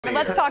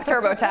Let's talk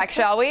TurboTax,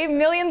 shall we?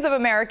 Millions of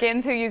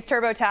Americans who used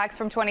TurboTax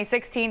from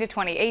 2016 to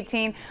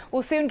 2018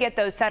 will soon get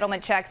those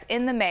settlement checks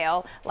in the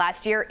mail.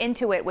 Last year,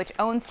 Intuit, which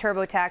owns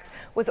TurboTax,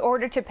 was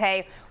ordered to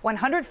pay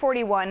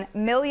 $141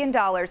 million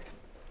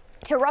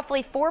to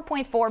roughly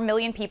 4.4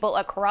 million people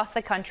across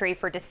the country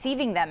for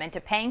deceiving them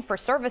into paying for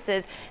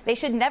services they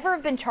should never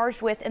have been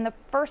charged with in the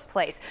first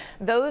place.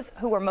 Those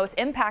who were most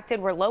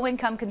impacted were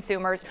low-income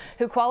consumers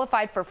who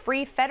qualified for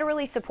free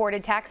federally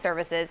supported tax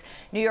services.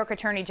 New York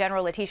Attorney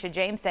General Letitia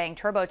James saying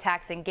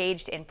TurboTax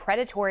engaged in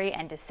predatory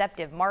and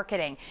deceptive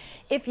marketing.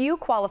 If you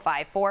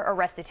qualify for a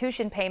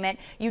restitution payment,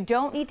 you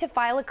don't need to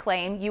file a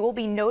claim. You will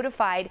be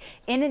notified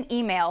in an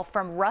email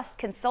from Rust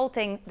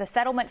Consulting, the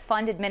settlement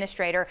fund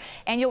administrator,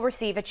 and you'll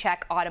receive a check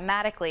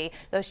automatically.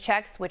 Those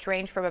checks, which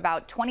range from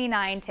about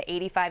 $29 to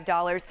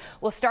 $85,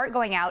 will start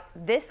going out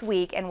this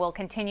week and will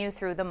continue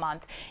through the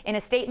month. In a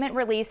statement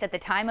released at the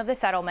time of the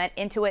settlement,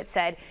 Intuit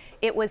said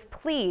it was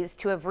pleased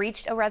to have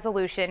reached a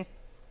resolution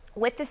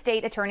with the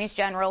state attorneys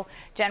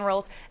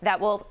generals that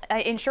will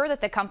ensure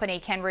that the company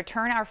can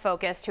return our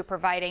focus to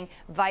providing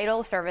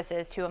vital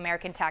services to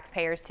American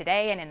taxpayers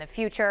today and in the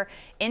future.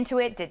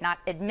 Intuit did not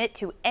admit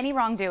to any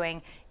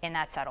wrongdoing in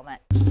that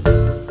settlement.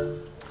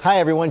 Hi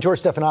everyone,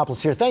 George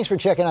Stephanopoulos here. Thanks for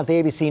checking out the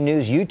ABC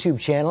News YouTube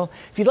channel.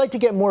 If you'd like to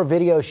get more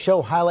videos,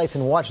 show highlights,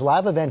 and watch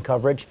live event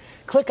coverage,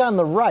 click on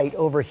the right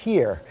over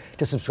here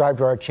to subscribe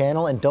to our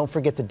channel, and don't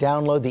forget to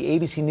download the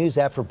ABC News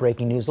app for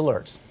breaking news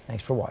alerts.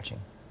 Thanks for watching.